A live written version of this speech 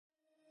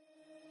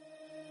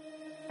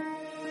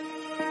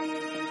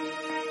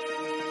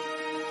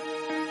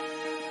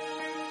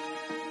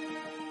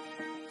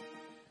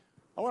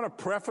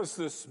preface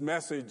this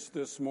message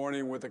this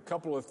morning with a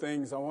couple of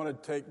things. I want to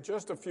take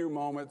just a few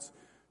moments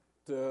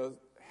to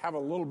have a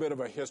little bit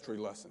of a history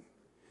lesson.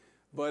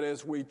 But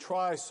as we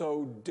try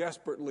so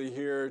desperately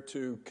here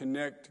to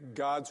connect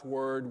God's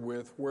Word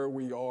with where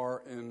we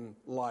are in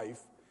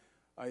life,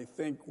 I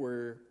think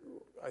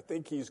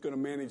He's going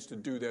to manage to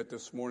do that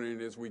this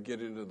morning as we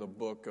get into the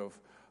book of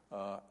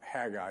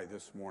Haggai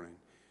this morning.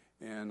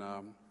 And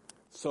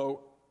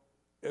so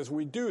as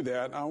we do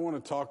that, I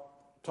want to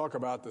talk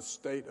about the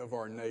state of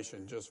our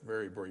nation just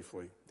very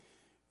briefly.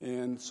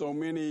 And so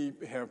many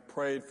have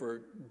prayed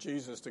for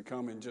Jesus to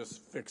come and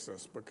just fix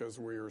us because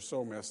we are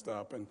so messed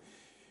up. And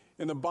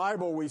in the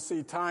Bible, we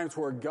see times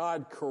where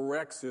God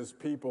corrects his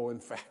people. In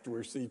fact,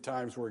 we see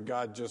times where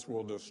God just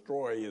will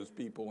destroy his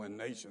people and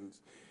nations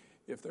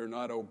if they're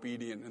not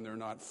obedient and they're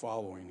not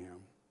following him.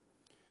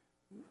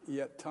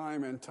 Yet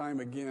time and time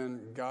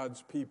again,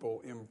 God's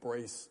people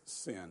embrace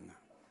sin.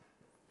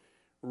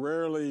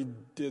 Rarely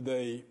did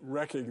they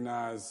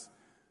recognize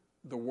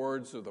the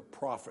words of the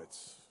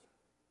prophets.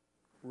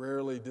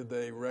 Rarely did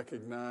they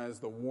recognize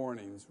the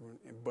warnings,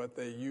 but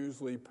they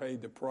usually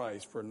paid the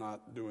price for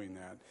not doing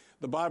that.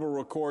 The Bible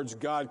records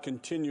God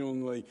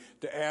continually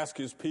to ask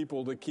his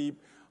people to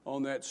keep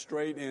on that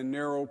straight and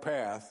narrow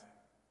path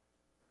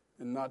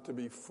and not to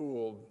be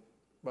fooled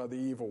by the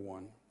evil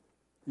one.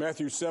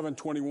 Matthew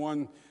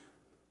 7:21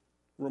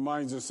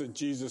 reminds us that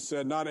Jesus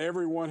said, "Not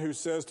everyone who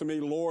says to me,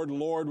 'Lord,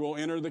 Lord,' will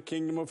enter the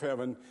kingdom of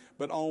heaven,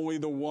 but only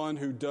the one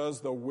who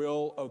does the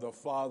will of the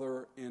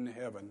Father in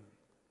heaven."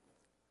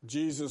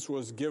 Jesus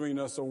was giving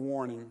us a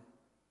warning.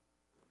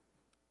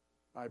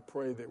 I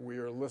pray that we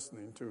are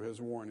listening to his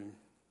warning.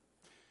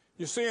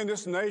 You see, in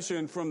this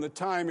nation, from the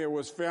time it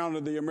was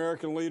founded, the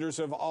American leaders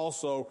have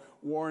also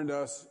warned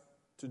us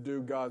to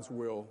do God's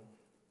will.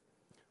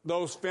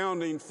 Those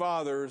founding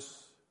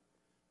fathers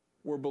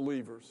were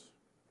believers.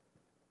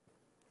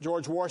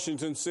 George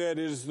Washington said,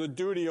 "It is the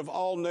duty of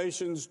all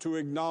nations to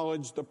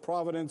acknowledge the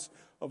providence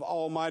of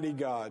Almighty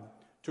God,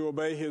 to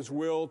obey his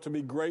will, to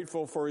be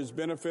grateful for his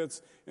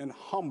benefits, and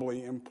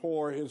humbly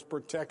implore his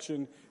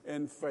protection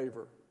and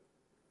favor."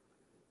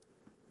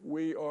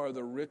 We are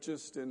the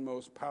richest and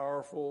most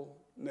powerful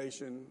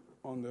nation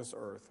on this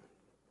earth.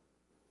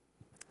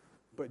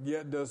 But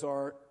yet does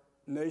our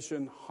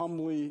nation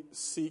humbly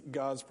seek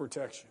God's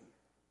protection?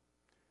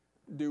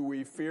 Do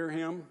we fear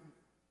him,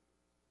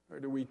 or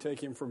do we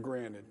take him for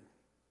granted?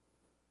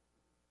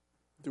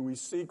 Do we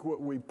seek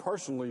what we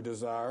personally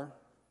desire?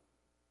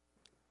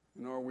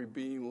 And are we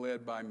being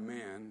led by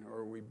man, or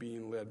are we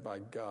being led by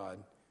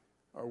God?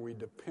 Are we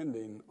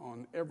depending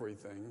on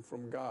everything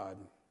from God?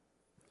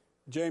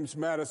 James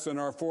Madison,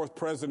 our fourth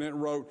president,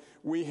 wrote,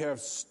 "We have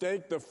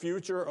staked the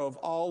future of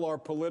all our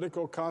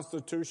political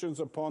constitutions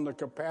upon the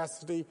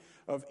capacity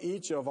of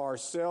each of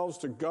ourselves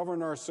to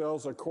govern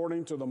ourselves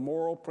according to the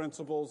moral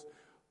principles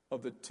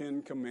of the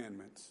Ten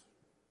Commandments."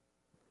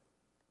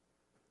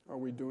 Are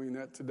we doing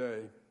that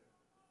today?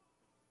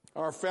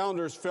 Our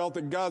founders felt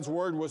that God's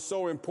word was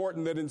so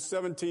important that in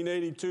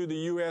 1782, the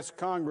U.S.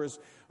 Congress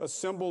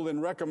assembled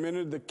and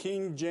recommended the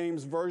King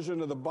James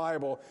Version of the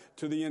Bible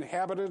to the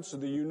inhabitants of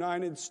the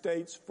United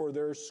States for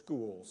their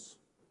schools.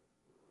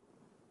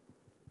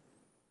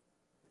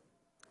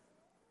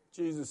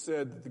 Jesus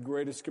said that the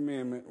greatest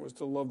commandment was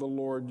to love the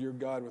Lord your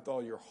God with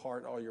all your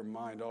heart, all your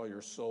mind, all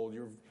your soul,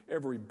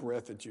 every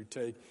breath that you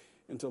take,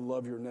 and to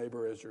love your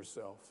neighbor as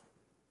yourself.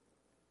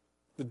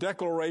 The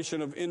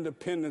Declaration of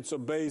Independence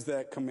obeys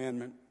that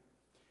commandment.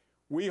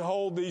 We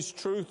hold these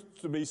truths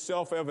to be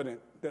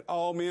self-evident, that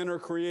all men are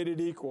created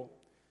equal,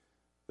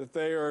 that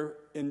they are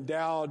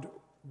endowed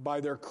by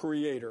their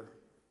Creator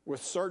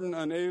with certain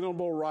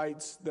unalienable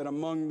rights, that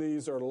among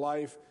these are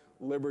life,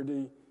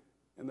 liberty,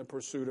 and the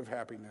pursuit of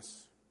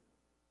happiness.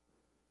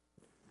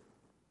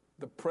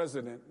 The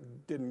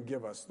president didn't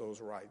give us those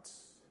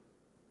rights.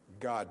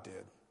 God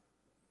did.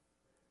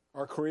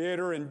 Our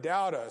Creator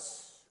endowed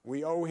us.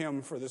 We owe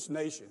him for this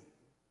nation.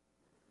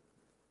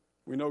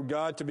 We know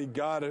God to be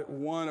God,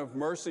 one of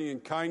mercy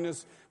and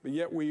kindness, but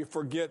yet we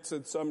forget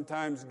that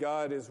sometimes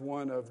God is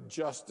one of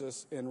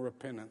justice and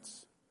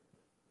repentance.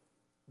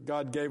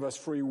 God gave us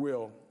free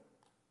will,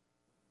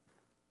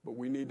 but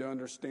we need to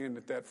understand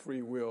that that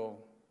free will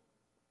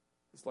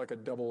is like a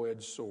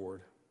double-edged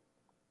sword.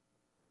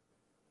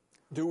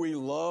 Do we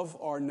love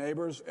our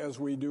neighbors as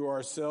we do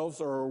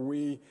ourselves, or are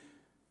we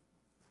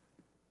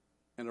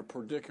in a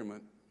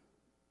predicament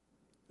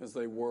as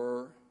they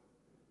were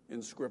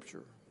in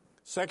Scripture?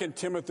 2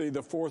 Timothy,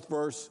 the fourth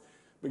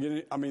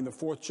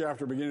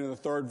chapter, beginning of the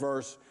third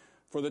verse.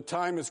 "For the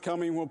time is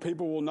coming when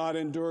people will not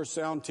endure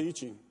sound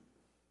teaching,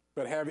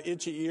 but have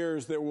itchy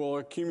ears that will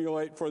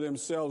accumulate for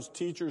themselves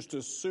teachers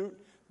to suit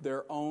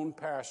their own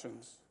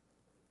passions,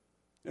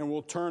 and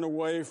will turn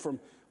away from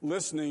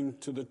listening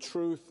to the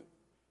truth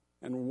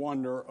and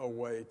wander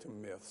away to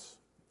myths."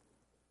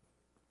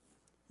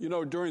 You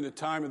know, during the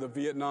time of the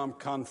Vietnam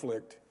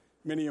conflict,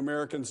 many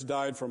Americans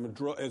died from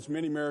drug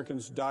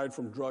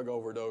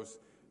overdose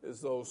as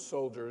those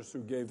soldiers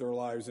who gave their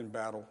lives in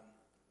battle.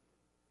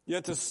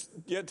 Yet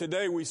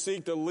today we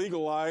seek to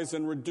legalize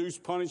and reduce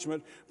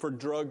punishment for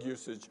drug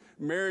usage.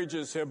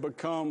 Marriages have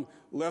become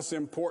less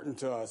important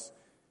to us,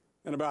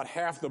 and about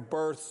half the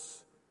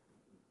births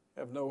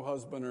have no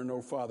husband or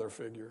no father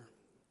figure.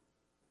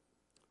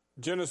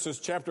 Genesis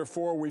chapter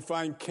 4, we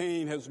find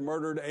Cain has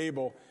murdered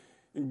Abel,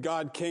 and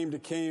God came to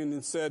Cain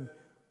and said,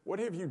 "What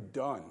have you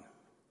done?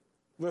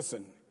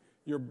 Listen,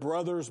 your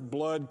brother's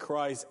blood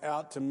cries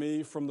out to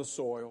me from the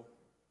soil."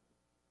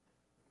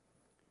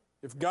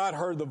 If God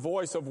heard the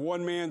voice of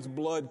one man's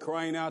blood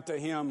crying out to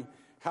him,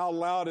 how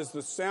loud is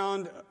the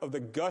sound of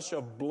the gush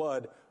of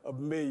blood of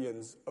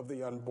millions of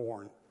the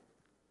unborn?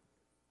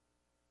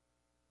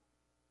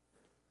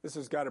 This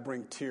has got to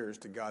bring tears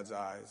to God's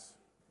eyes.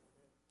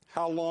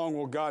 How long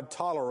will God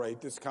tolerate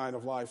this kind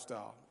of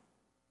lifestyle?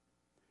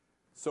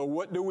 So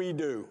what do we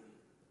do?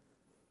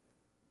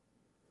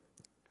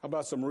 How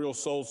about some real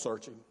soul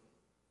searching?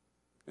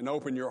 And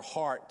open your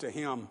heart to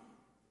Him.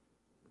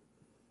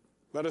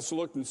 Let us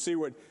look and see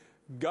what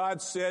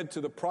God said to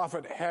the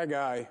prophet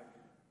Haggai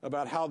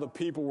about how the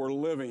people were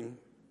living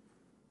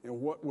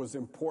and what was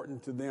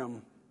important to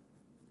them.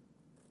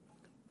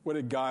 What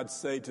did God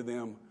say to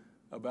them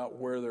about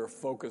where their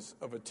focus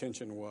of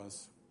attention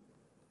was?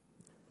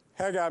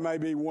 Haggai may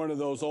be one of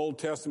those Old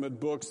Testament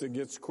books that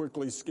gets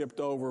quickly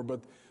skipped over,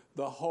 but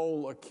the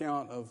whole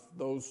account of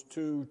those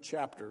 2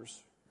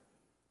 chapters,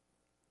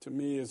 to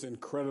me, is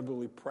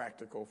incredibly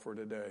practical for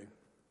today.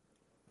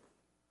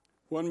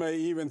 One may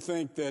even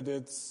think that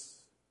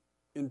it's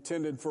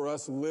intended for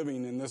us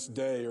living in this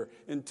day or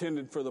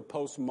intended for the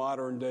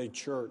postmodern day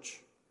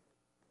church.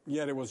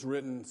 Yet it was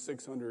written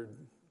 600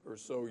 or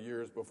so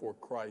years before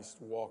Christ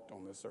walked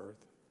on this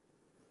earth.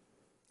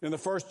 In the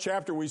first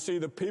chapter, we see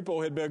the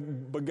people had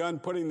begun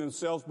putting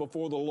themselves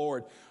before the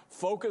Lord,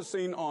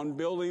 focusing on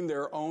building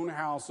their own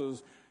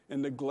houses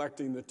and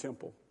neglecting the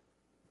temple.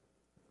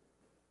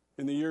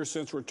 In the years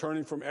since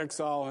returning from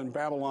exile in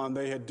Babylon,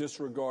 they had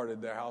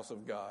disregarded the house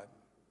of God.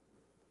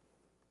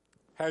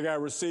 Haggai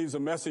receives a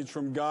message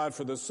from God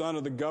for the son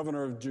of the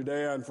governor of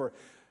Judea and for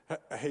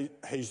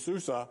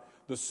Jesus,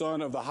 the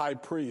son of the high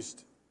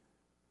priest.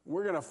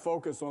 We're going to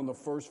focus on the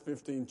first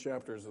 15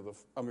 verses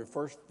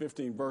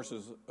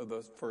of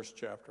the first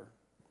chapter.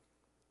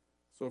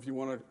 So if you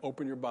want to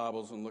open your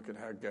Bibles and look at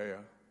Haggai,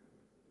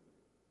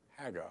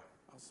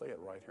 I'll say it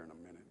right here in a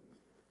minute.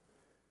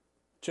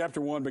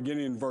 Chapter 1,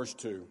 beginning in verse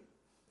 2.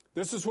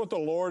 This is what the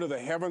Lord of the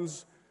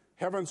heaven's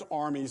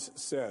armies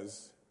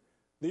says.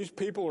 These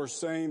people are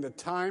saying the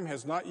time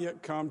has not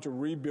yet come to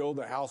rebuild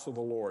the house of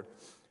the Lord.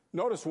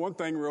 Notice one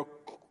thing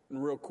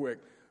real quick.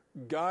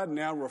 God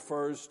now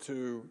refers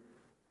to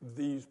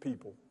these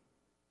people,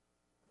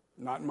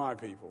 not my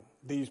people,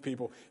 these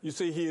people. You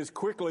see, He has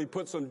quickly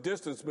put some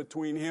distance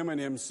between Him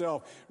and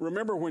Himself.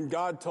 Remember when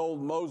God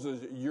told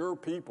Moses, your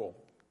people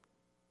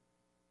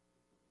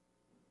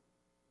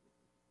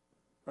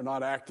are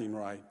not acting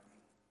right.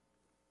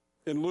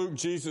 In Luke,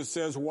 Jesus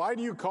says, why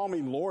do you call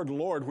me Lord,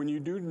 Lord, when you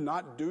do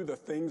not do the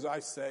things I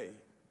say?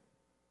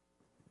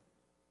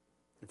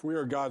 If we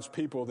are God's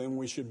people, then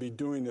we should be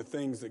doing the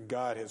things that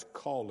God has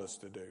called us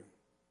to do.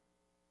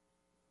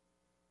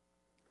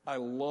 I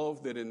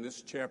love that in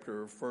this chapter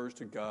it refers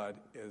to God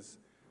as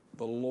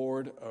the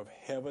Lord of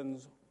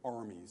heaven's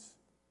armies.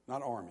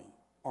 Not army,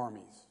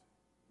 armies.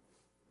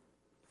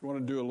 If you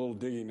want to do a little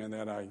digging in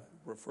that, I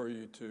refer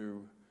you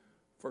to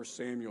 1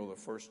 Samuel, the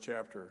first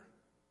chapter,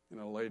 and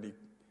a lady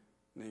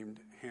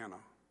named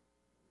Hannah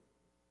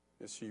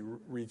as she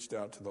reached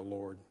out to the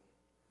Lord.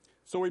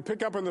 So we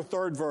pick up in the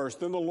 3rd verse.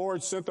 Then the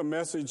Lord sent the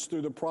message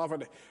through the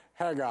prophet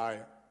Haggai.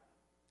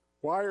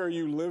 Why are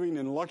you living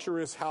in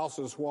luxurious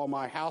houses while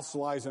my house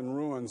lies in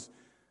ruins?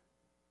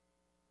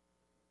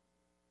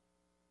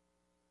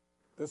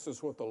 This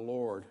is what the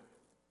Lord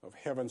of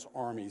heaven's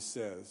armies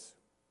says.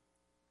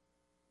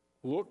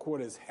 Look what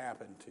has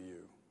happened to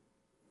you.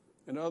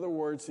 In other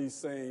words, He's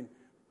saying,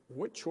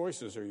 what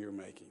choices are you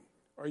making?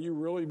 Are you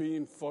really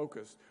being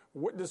focused?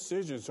 What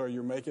decisions are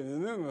you making?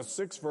 And then in the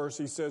 6th verse,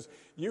 He says,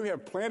 you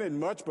have planted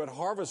much but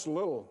harvest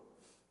little.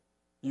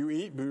 You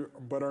eat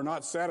but are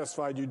not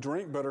satisfied. You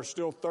drink but are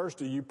still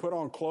thirsty. You put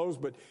on clothes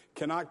but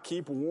cannot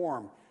keep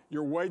warm.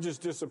 Your wages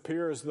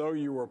disappear as though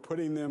you were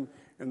putting them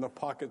in the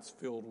pockets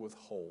filled with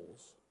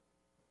holes.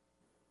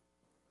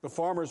 The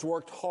farmers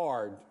worked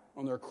hard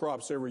on their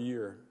crops every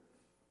year,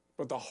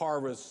 but the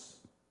harvest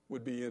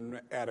would be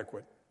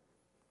inadequate.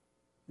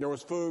 There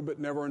was food but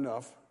never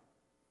enough.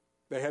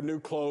 They had new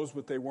clothes,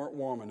 but they weren't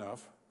warm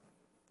enough.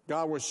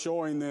 God was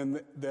showing them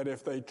that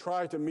if they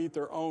tried to meet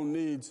their own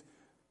needs,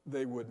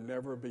 they would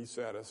never be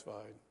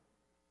satisfied.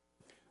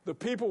 The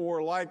people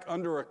were like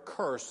under a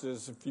curse,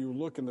 as if you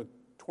look in the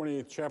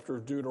 28th chapter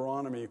of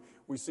Deuteronomy,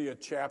 we see a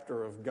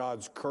chapter of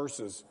God's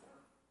curses.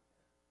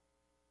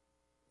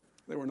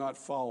 They were not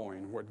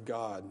following what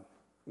God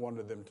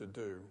wanted them to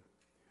do.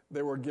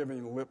 They were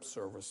giving lip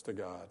service to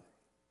God.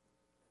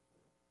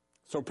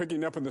 So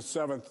picking up in the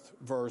 7th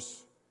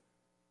verse,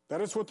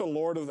 that is what the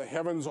Lord of the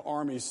heaven's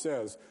army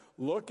says.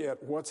 Look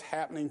at what's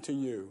happening to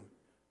you.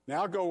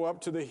 Now go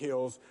up to the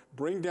hills,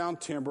 bring down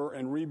timber,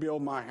 and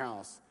rebuild my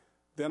house.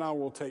 Then I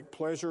will take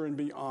pleasure and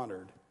be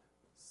honored,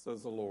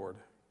 says the Lord.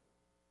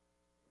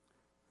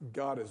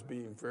 God is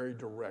being very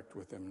direct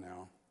with them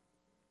now.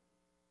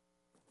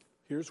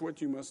 Here's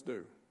what you must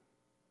do.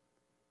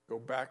 Go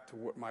back to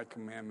what my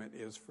commandment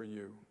is for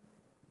you.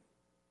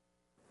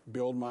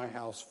 Build my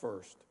house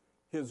first.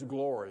 His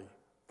glory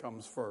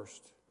comes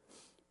first.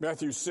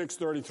 Matthew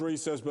 6:33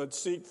 says, but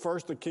seek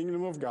first the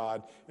kingdom of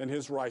God and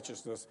his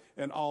righteousness,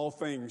 and all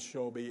things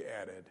shall be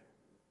added.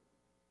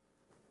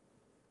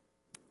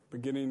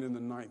 Beginning in the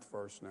 9th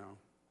verse now.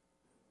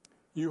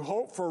 You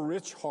hope for a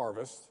rich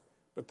harvest,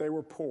 but they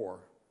were poor.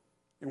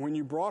 And when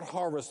you brought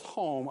harvest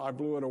home, I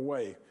blew it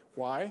away.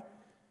 Why?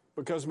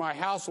 Because my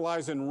house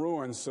lies in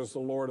ruins, says the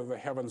Lord of the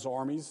heaven's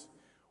armies.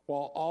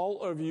 While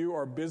all of you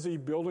are busy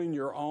building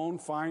your own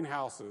fine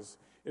houses,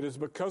 it is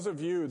because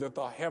of you that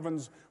the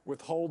heavens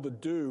withhold the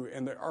dew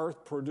and the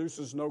earth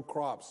produces no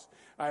crops.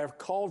 I have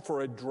called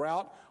for a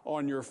drought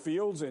on your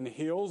fields and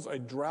hills, a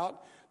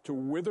drought to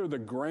wither the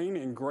grain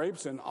and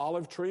grapes and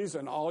olive trees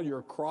and all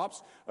your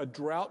crops, a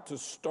drought to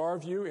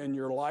starve you and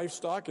your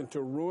livestock and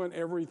to ruin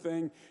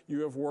everything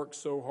you have worked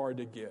so hard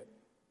to get.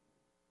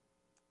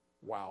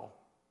 Wow.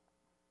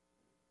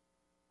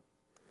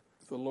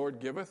 The Lord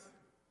giveth,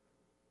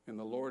 and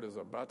the Lord is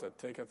about to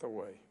taketh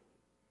away.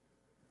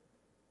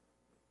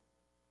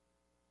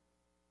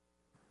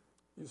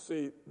 You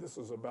see, this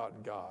is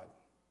about God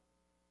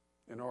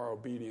and our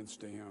obedience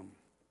to him.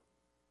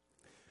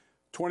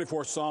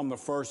 24th Psalm, the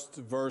first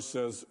verse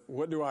says,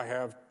 what do I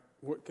have?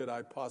 What could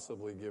I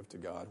possibly give to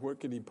God? What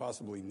could he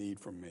possibly need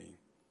from me?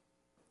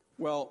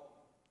 Well,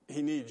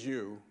 he needs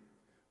you,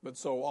 but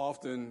so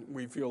often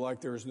we feel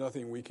like there's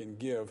nothing we can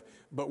give.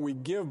 But we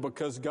give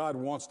because God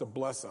wants to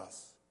bless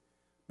us.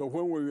 But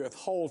when we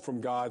withhold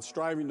from God,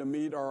 striving to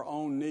meet our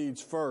own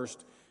needs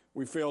first,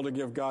 we fail to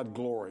give God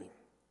glory.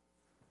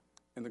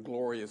 And the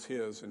glory is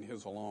his and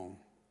his alone.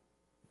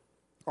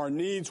 Our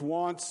needs,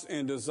 wants,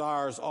 and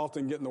desires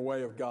often get in the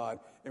way of God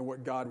and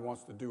what God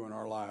wants to do in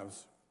our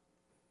lives.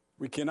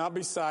 We cannot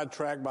be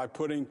sidetracked by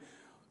putting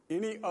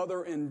any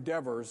other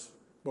endeavors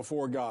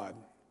before God.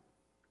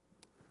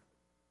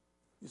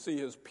 You see,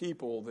 his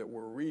people that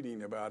we're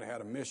reading about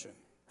had a mission.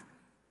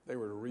 They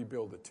were to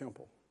rebuild the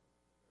temple.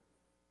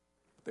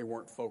 They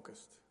weren't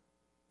focused.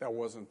 That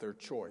wasn't their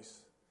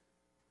choice.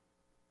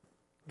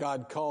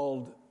 God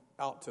called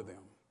out to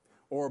them.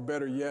 Or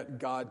better yet,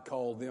 God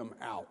called them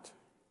out.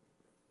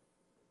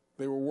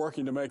 They were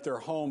working to make their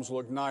homes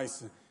look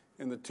nice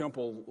and the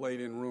temple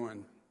laid in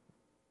ruin.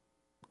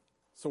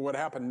 So what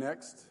happened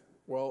next?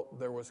 Well,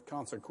 there was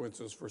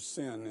consequences for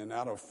sin, and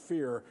out of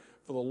fear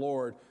for the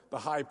Lord, the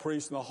high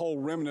priest and the whole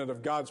remnant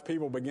of God's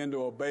people began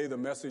to obey the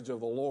message of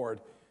the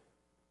Lord.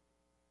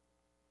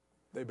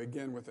 They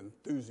began with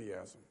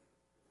enthusiasm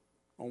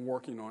on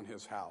working on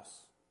his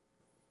house.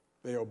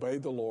 They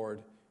obeyed the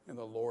Lord, and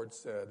the Lord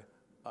said,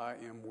 I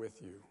am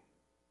with you.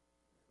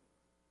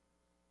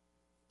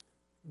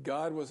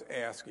 God was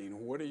asking,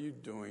 what are you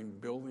doing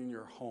building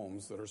your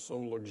homes that are so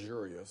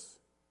luxurious?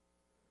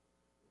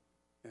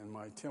 And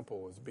my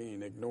temple is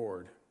being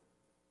ignored.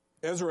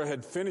 Ezra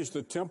had not finished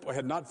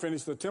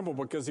the temple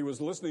because he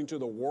was listening to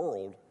the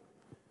world.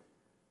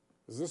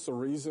 Is this the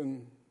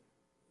reason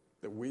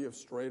that we have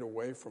strayed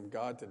away from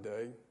God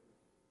today?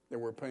 That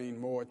we're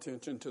paying more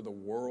attention to the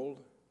world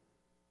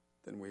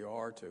than we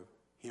are to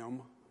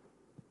him?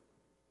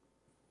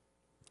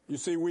 You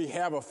see, we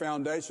have a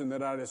foundation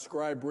that I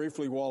described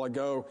briefly a while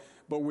ago,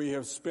 but we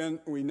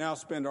now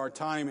spend our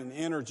time and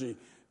energy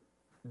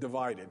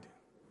divided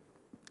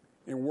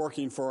in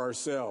working for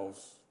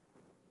ourselves,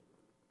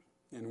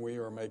 and we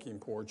are making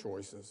poor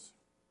choices.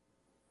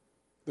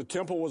 The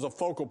temple was a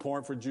focal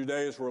point for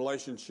Judea's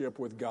relationship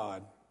with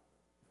God.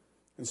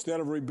 Instead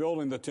of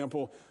rebuilding the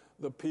temple,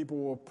 the people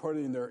were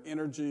putting their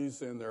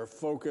energies and their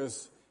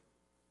focus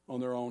on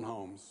their own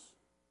homes.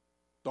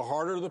 The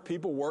harder the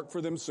people worked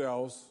for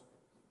themselves,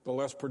 the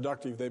less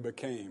productive they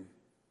became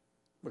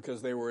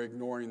because they were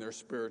ignoring their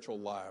spiritual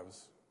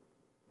lives.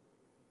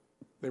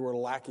 They were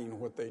lacking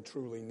what they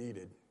truly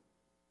needed.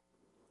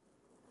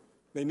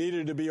 They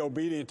needed to be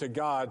obedient to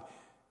God.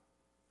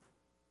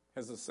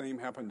 Has the same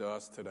happened to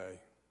us today?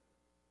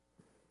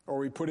 Are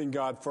we putting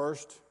God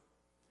first?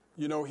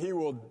 You know, he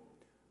will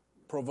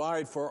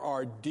provide for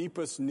our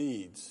deepest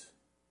needs.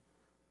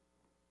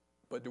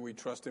 But do we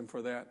trust him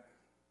for that?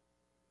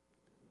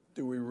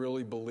 Do we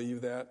really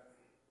believe that?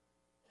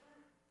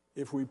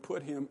 If we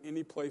put him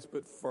any place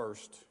but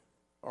first,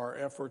 our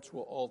efforts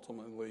will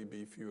ultimately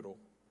be futile.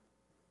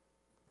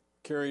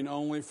 Caring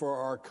only for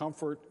our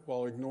comfort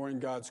while ignoring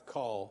God's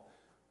call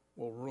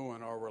will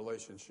ruin our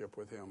relationship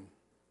with him.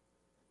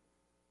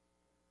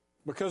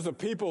 Because the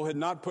people had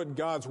not put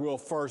God's will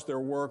first, their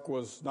work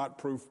was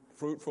not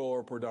fruitful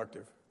or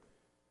productive,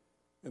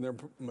 and their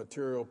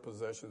material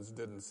possessions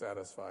didn't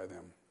satisfy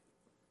them.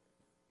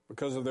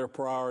 Because of their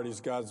priorities,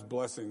 God's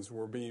blessings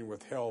were being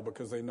withheld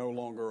because they no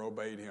longer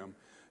obeyed him.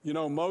 You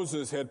know,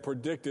 Moses had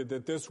predicted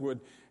that this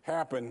would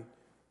happen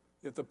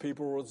if the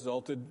people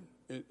resulted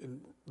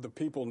the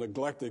people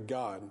neglected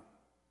God.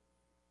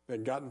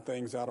 They'd gotten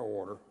things out of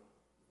order.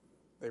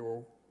 They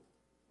were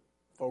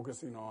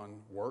focusing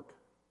on work,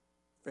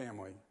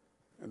 family,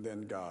 and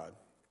then God.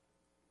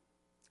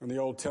 In the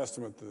Old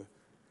Testament, the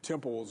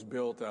temple was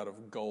built out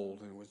of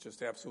gold, and it was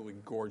just absolutely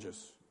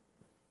gorgeous.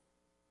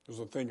 It was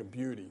a thing of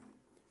beauty.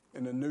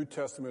 In the New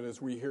Testament,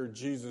 as we hear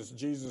Jesus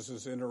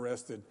is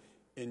interested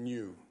in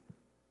you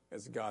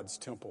as God's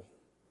temple.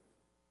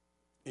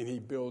 And he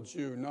builds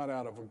you not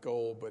out of a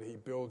gold, but he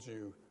builds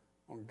you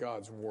on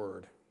God's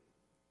word.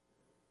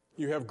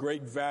 You have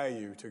great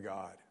value to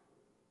God.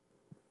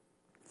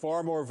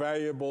 Far more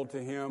valuable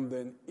to him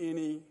than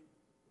any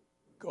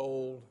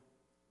gold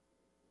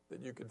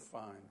that you could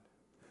find.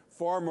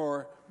 Far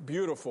more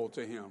beautiful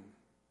to him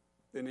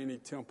than any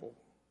temple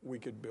we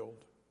could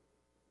build.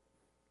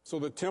 So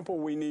the temple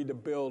we need to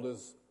build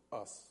is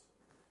us.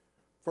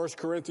 1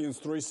 Corinthians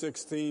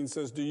 3:16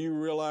 says, "Do you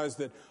realize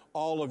that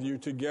all of you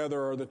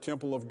together are the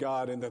temple of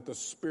God and that the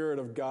Spirit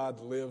of God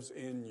lives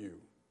in you?"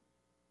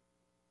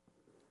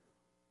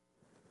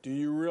 Do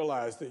you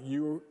realize that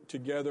you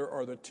together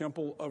are the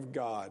temple of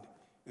God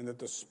and that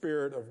the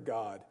Spirit of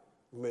God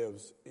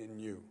lives in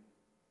you?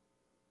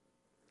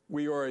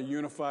 We are a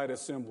unified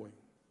assembly.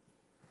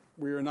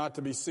 We are not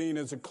to be seen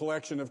as a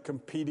collection of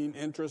competing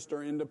interests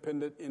or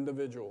independent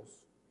individuals.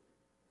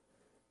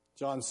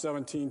 John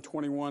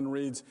 17:21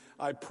 reads,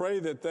 "I pray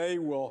that they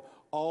will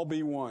all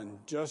be one,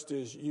 just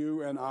as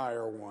you and I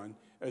are one,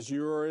 as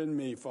you are in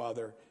me,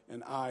 Father,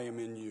 and I am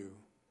in you.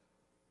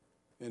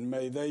 And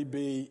may they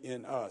be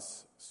in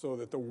us, so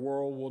that the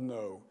world will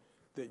know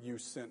that you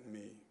sent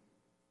me."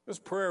 This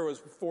prayer was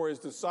for his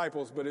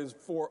disciples, but is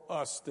for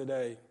us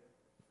today.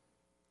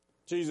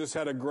 Jesus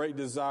had a great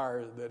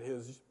desire that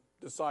his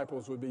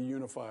disciples would be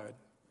unified.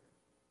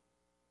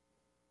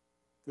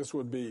 This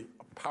would be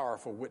a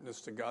powerful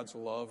witness to God's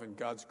love and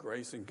God's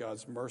grace and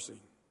God's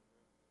mercy.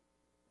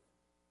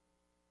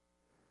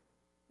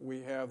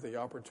 We have the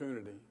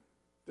opportunity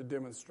to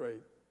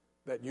demonstrate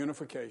that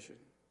unification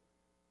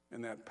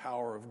and that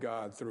power of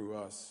God through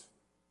us.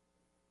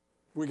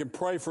 We can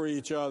pray for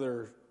each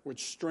other,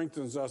 which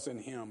strengthens us in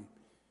him.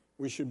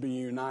 We should be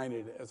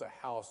united as a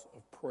house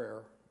of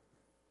prayer.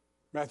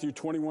 Matthew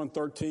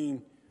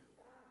 21:13,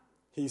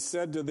 he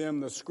said to them,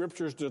 "The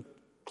scriptures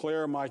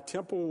declare my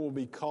temple will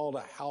be called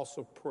a house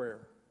of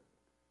prayer."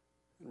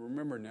 And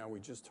remember now, we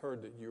just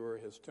heard that you are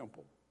his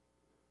temple.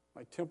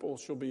 My temple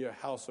shall be a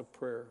house of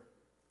prayer.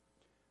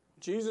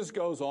 Jesus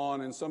goes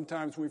on, and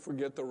sometimes we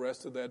forget the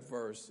rest of that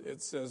verse.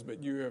 It says, "But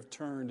you have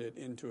turned it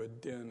into a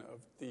den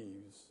of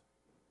thieves."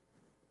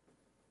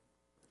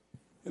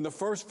 In the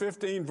first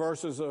 15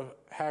 verses of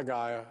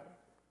Haggai,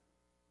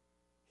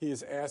 he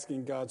is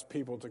asking God's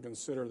people to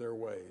consider their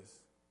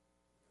ways.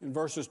 In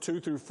verses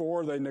 2 through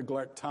 4, they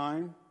neglect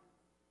time.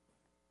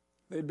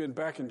 They'd been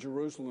back in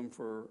Jerusalem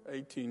for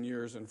 18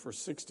 years, and for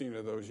 16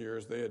 of those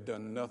years, they had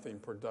done nothing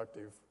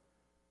productive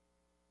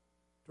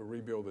to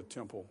rebuild the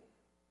temple.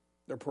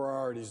 Their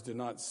priorities did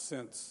not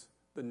sense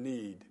the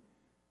need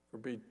for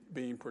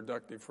being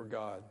productive for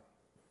God.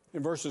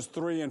 In verses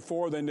 3 and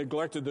 4, they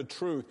neglected the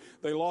truth.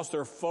 They lost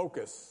their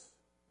focus.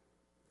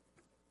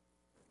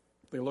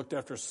 They looked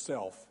after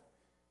self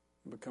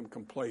and become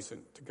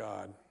complacent to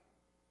God.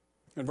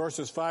 In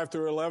verses 5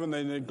 through 11,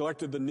 they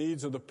neglected the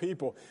needs of the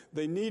people.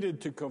 They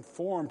needed to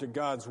conform to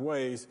God's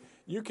ways.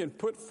 You can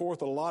put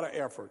forth a lot of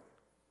effort,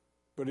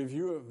 but if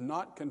you have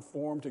not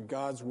conformed to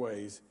God's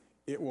ways,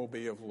 it will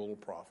be of little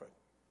profit.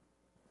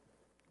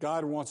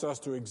 God wants us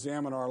to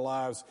examine our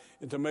lives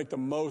and to make the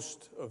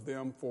most of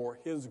them for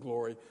his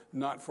glory,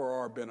 not for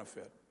our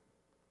benefit.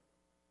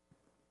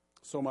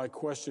 So my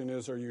question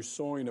is, are you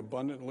sowing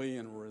abundantly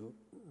and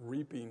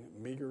reaping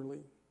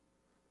meagerly?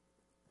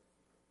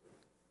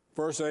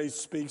 Verse 8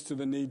 speaks to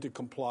the need to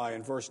comply,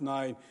 and verse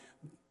 9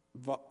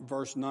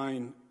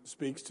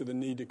 speaks to the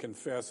need to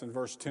confess, and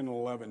verse 10 and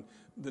 11,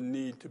 the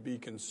need to be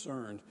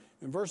concerned.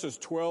 In verses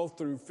 12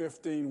 through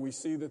 15, we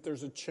see that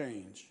there's a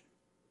change.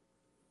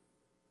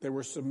 They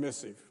were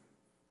submissive.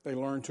 They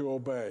learned to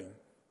obey.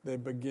 They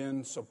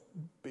begin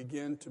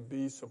to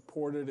be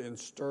supported and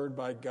stirred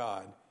by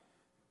God.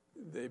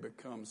 They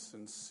become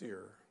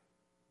sincere.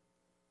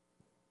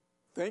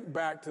 Think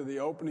back to the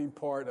opening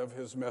part of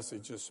his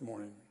message this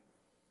morning.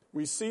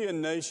 We see a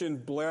nation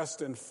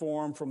blessed and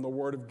formed from the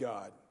Word of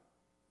God.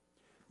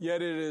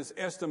 Yet it is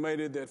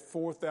estimated that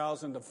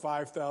 4,000 to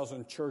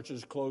 5,000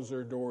 churches close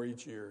their door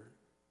each year.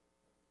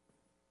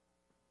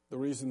 The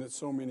reason that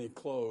so many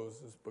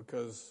close is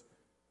because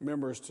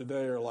members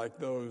today are like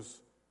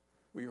those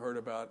we heard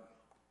about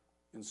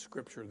in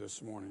Scripture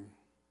this morning.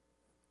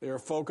 They are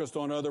focused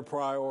on other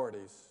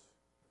priorities.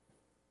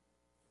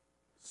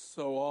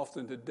 So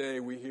often today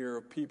we hear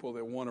of people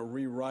that want to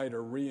rewrite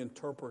or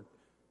reinterpret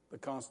the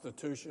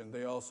Constitution.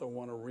 They also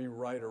want to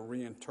rewrite or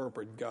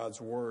reinterpret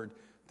God's Word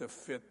to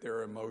fit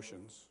their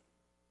emotions.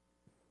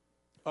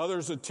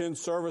 Others attend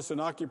service and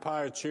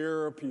occupy a chair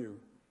or a pew.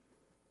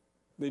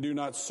 They do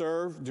not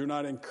serve, do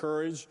not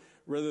encourage.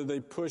 Rather, they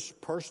push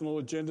personal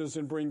agendas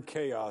and bring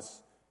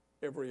chaos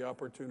every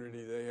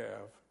opportunity they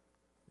have.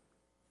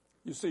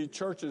 You see,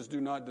 churches do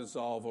not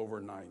dissolve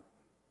overnight.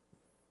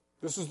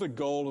 This is the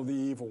goal of the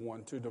evil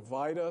one, to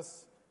divide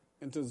us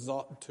and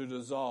to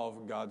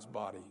dissolve God's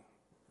body.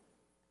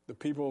 The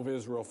people of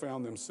Israel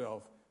found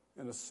themselves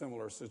in a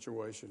similar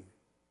situation.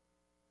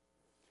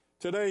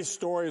 Today's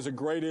story is a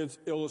great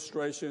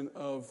illustration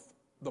of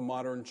the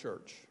modern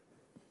church.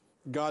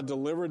 God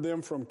delivered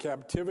them from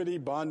captivity,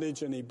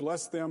 bondage, and he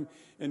blessed them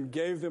and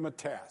gave them a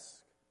task.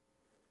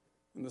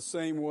 In the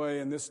same way,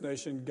 in this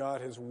nation,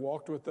 God has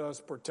walked with us,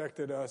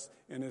 protected us,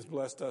 and has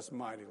blessed us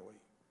mightily.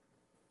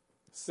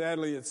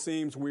 Sadly, it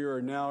seems we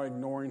are now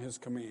ignoring his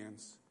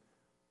commands,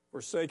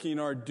 forsaking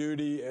our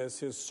duty as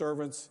his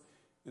servants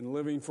and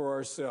living for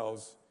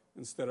ourselves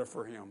instead of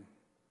for him.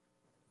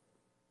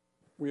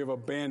 We have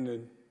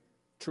abandoned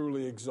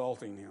truly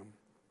exalting him,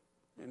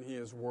 and he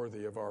is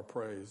worthy of our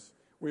praise.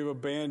 We have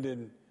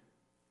abandoned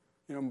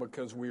him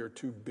because we are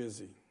too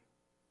busy.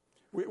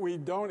 We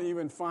don't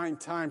even find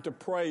time to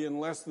pray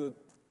unless the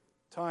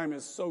time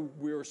is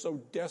we are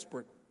so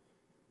desperate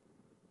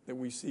that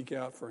we seek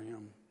out for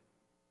him.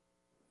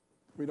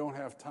 We don't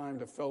have time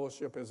to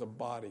fellowship as a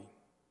body.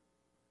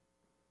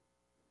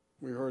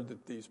 We heard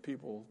that these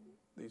people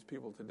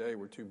today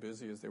were too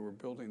busy as they were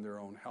building their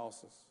own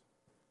houses.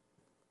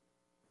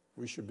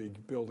 We should be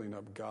building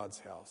up God's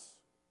house.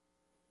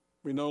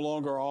 We no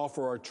longer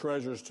offer our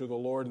treasures to the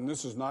Lord, and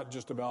this is not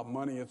just about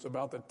money, it's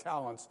about the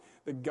talents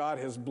that God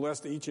has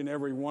blessed each and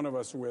every one of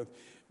us with.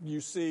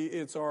 You see,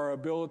 it's our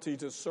ability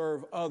to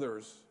serve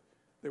others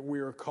that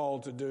we are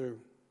called to do.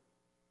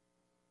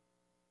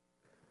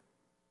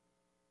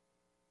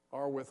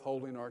 Our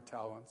withholding our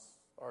talents,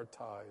 our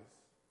tithes,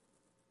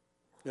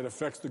 it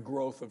affects the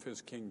growth of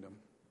his kingdom.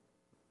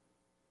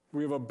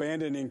 We have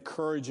abandoned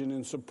encouraging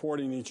and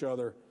supporting each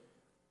other,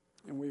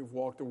 and we've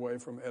walked away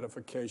from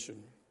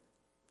edification.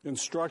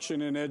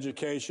 Instruction and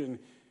education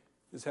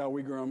is how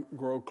we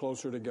grow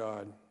closer to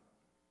God.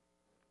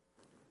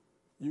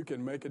 You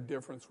can make a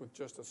difference with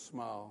just a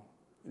smile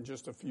and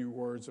just a few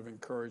words of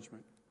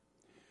encouragement.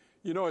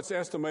 You know, it's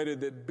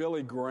estimated that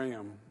Billy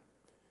Graham,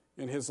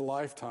 in his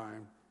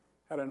lifetime,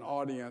 had an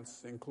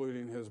audience,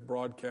 including his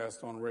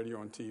broadcast on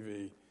radio and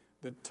TV,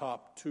 that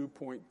topped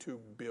 2.2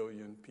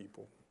 billion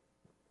people.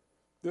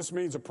 This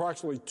means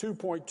approximately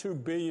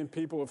 2.2 billion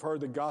people have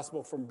heard the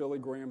gospel from Billy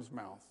Graham's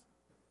mouth.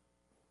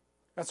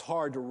 That's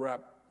hard to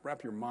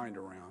wrap your mind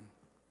around.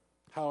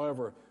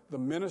 However, the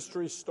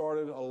ministry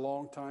started a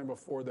long time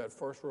before that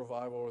first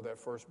revival or that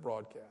first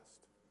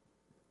broadcast.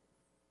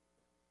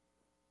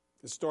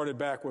 It started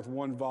back with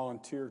one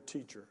volunteer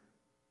teacher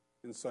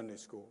in Sunday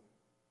school.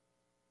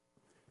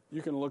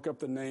 You can look up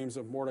the names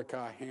of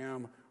Mordecai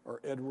Ham or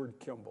Edward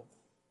Kimball.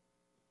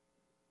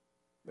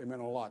 They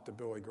meant a lot to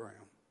Billy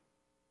Graham.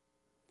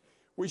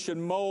 We should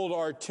mold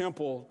our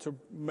temple to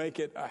make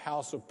it a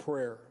house of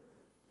prayer.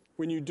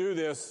 When you do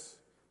this,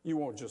 you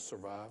won't just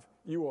survive.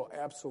 You will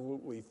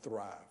absolutely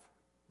thrive.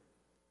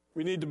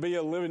 We need to be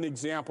a living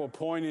example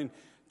pointing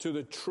to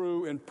the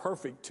true and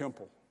perfect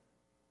temple,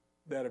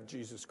 that of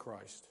Jesus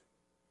Christ.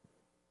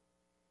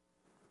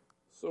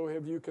 So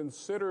have you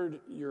considered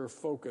your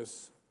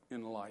focus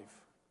in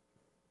life?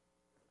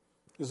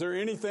 Is there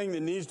anything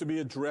that needs to be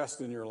addressed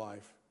in your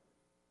life?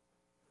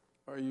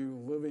 Are you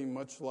living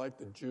much like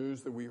the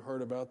Jews that we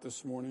heard about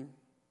this morning?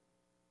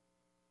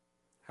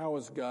 How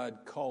is God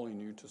calling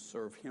you to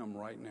serve him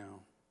right now?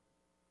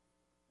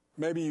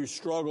 Maybe you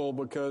struggle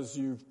because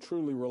you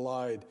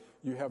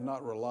have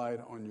not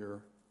relied on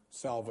your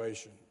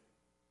salvation.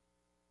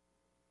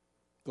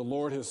 The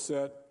Lord has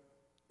set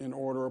in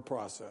order a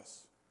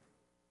process,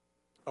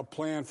 a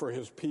plan for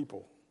his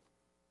people,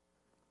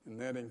 and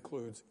that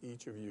includes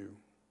each of you.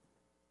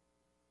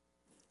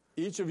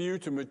 Each of you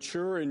to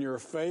mature in your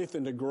faith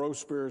and to grow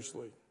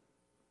spiritually.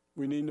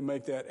 We need to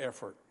make that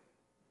effort,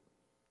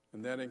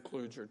 and that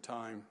includes your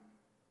time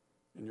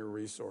and your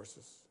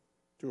resources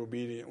to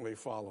obediently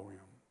follow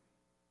him.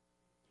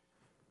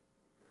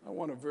 I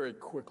want to very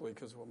quickly,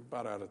 because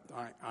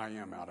I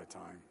am out of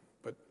time,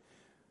 but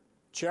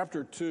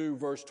chapter 2,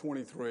 verse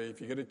 23,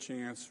 if you get a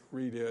chance,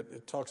 read it.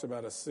 It talks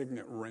about a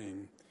signet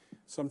ring,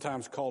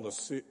 sometimes called a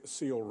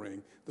seal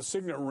ring. The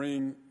signet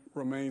ring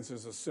remains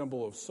as a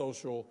symbol of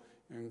social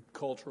and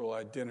cultural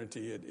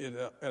identity.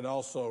 It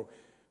also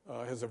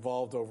has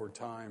evolved over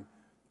time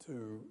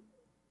to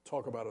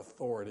talk about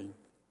authority.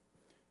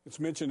 It's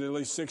mentioned at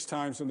least 6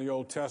 times in the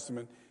Old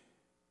Testament,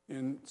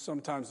 and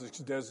sometimes it's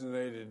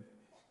designated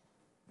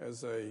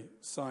as a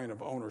sign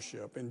of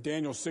ownership. In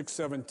Daniel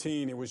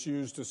 6:17, it was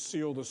used to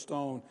seal the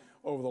stone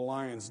over the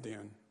lion's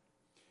den.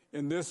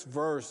 In this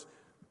verse,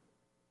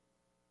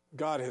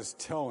 God is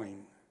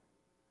telling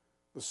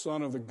the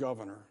son of the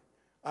governor,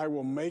 I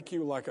will make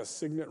you like a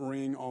signet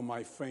ring on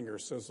my finger,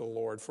 says the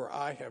Lord, for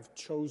I have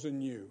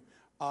chosen you.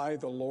 I,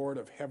 the Lord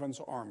of heaven's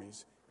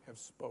armies, have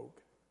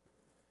spoke.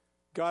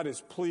 God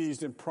is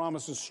pleased and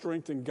promises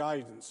strength and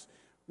guidance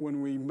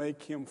when we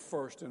make him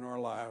first in our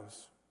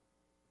lives.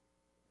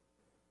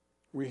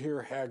 We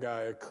hear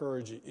Haggai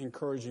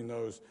encouraging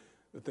those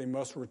that they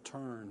must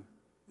return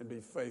and be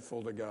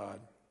faithful to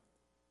God.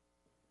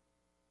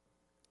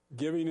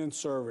 Giving and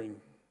serving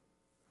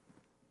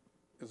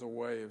is a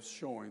way of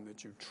showing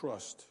that you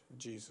trust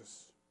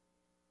Jesus.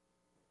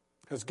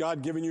 Has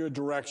God given you a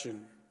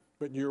direction,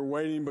 but you're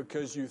waiting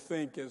because you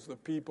think, as the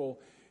people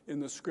in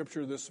the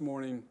scripture this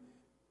morning,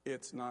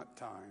 it's not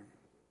time?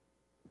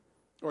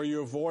 Or are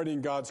you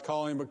avoiding God's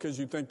calling because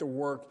you think the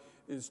work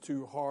is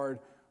too hard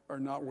or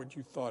not what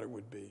you thought it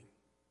would be?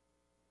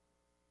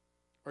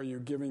 Are you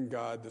giving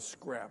God the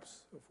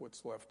scraps of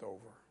what's left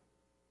over?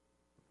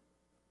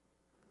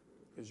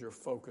 Is your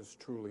focus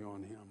truly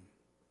on Him?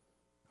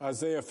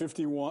 Isaiah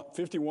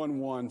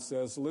 51:1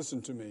 says,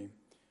 listen to me,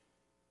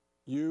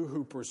 you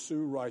who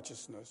pursue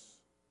righteousness,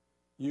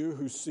 you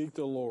who seek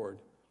the Lord,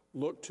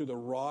 look to the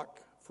rock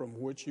from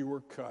which you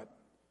were cut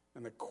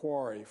and the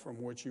quarry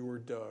from which you were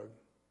dug.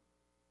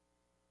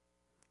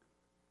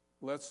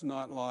 Let's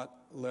not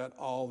let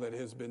all that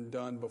has been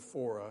done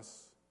before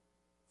us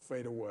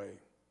fade away.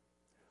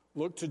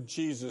 Look to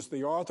Jesus,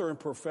 the author and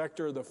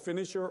perfecter, the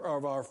finisher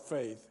of our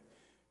faith.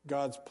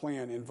 God's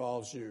plan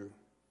involves you,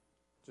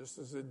 just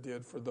as it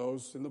did for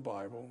those in the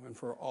Bible and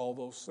for all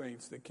those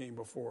saints that came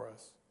before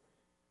us.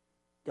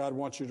 God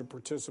wants you to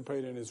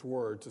participate in His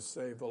word to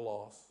save the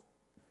lost.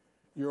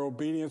 Your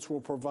obedience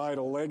will provide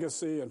a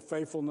legacy and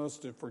faithfulness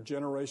for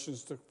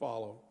generations to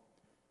follow.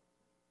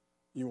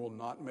 You will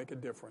not make a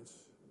difference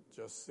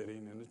just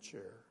sitting in a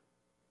chair.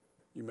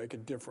 You make a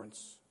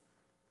difference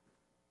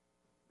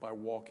by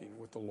walking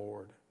with the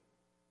Lord.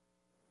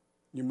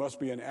 You must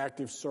be an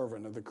active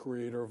servant of the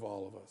Creator of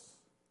all of us.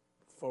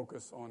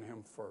 Focus on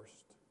Him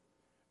first.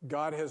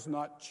 God has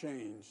not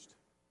changed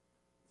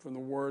from the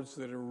words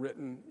that are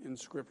written in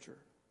Scripture.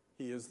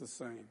 He is the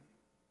same.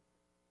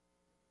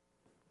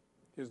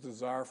 His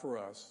desire for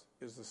us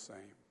is the same.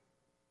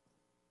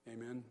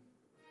 Amen.